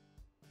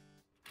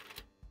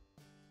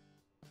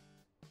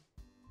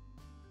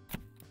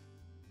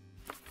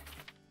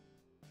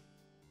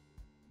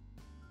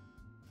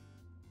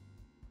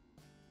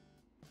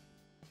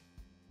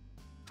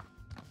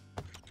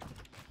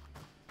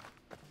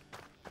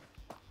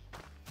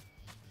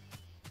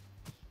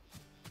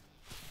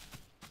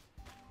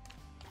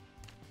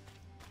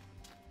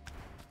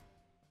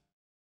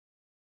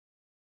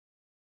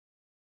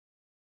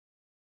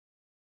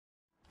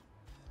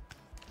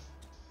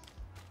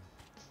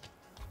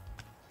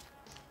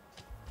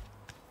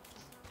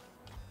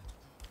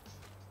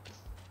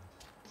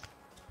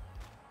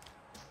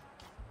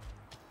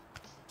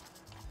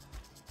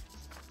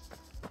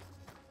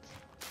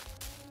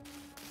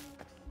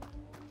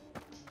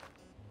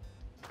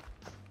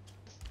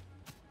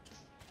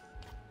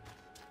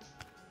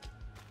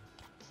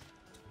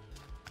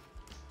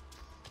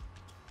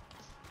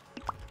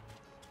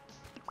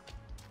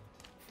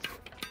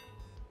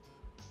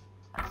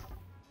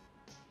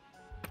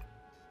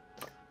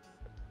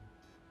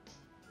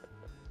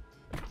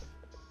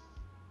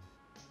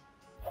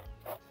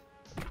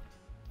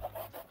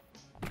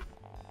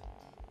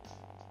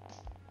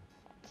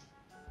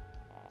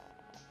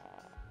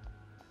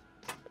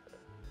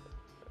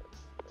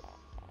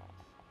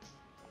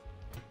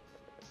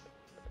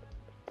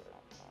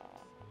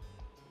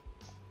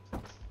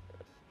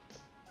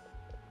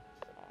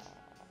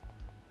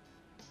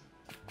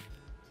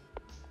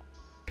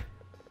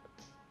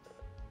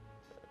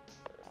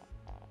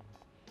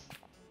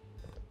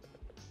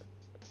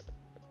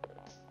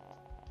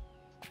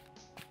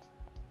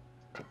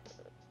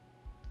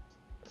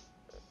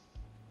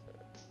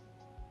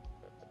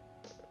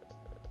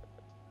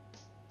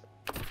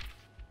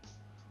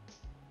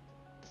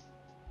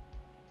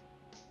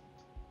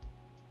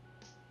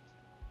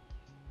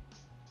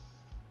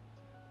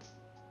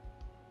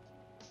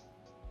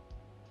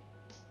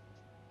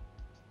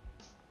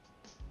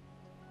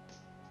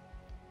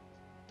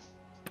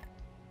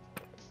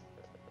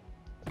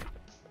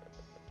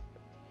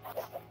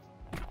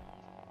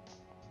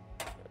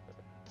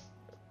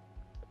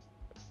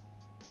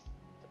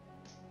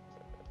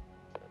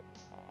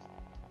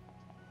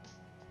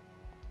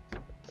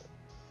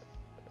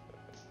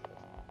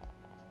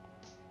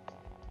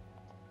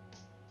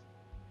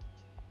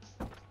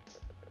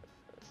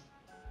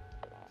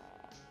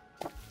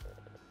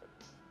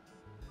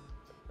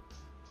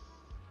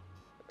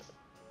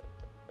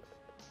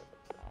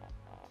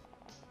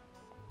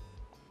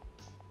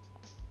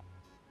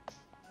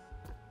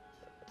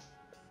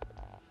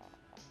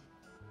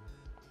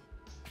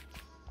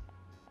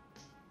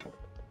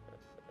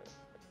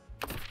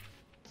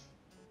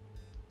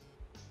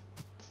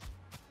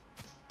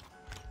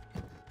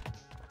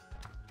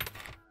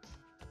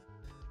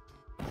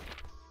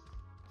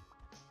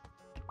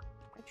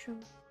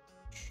 Bedroom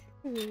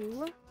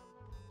 2.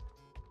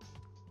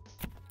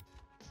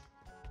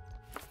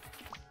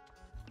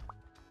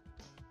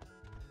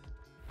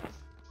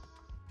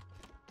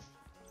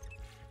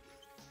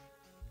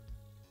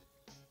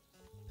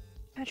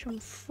 Bedroom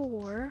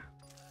 4.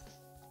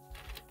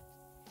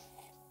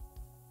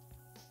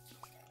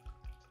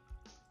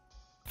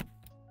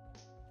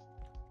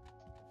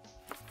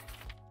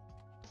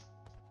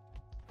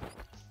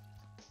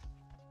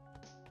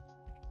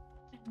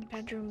 And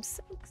bedroom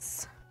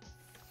 6.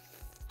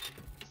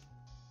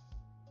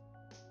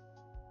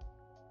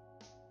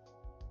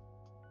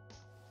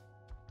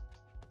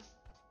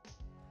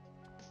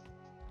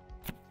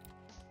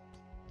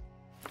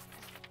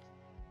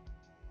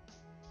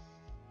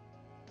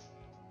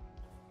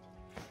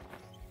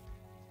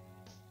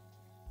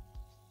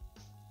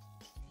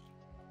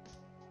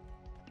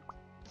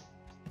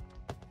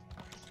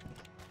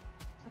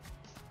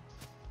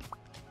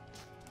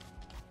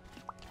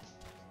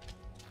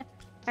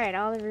 Alright,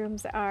 all the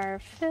rooms are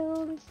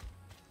filled.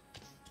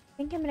 I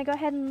think I'm gonna go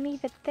ahead and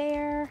leave it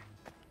there.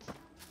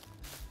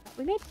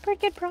 We made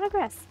pretty good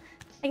progress.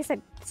 Like I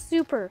said,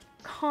 super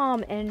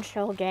calm and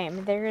chill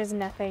game. There is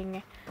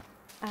nothing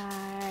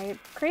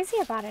crazy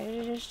about it.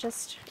 It is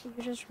just,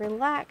 you just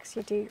relax,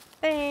 you do your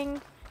thing.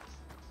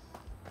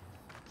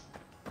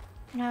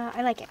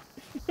 I like it.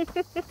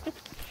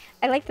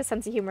 I like the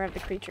sense of humor of the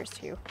creatures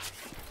too.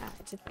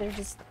 They're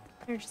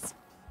just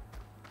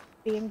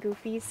being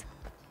goofies.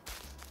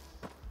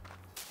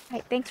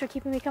 Alright, thanks for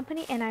keeping me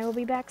company, and I will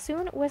be back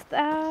soon with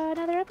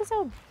another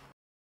episode.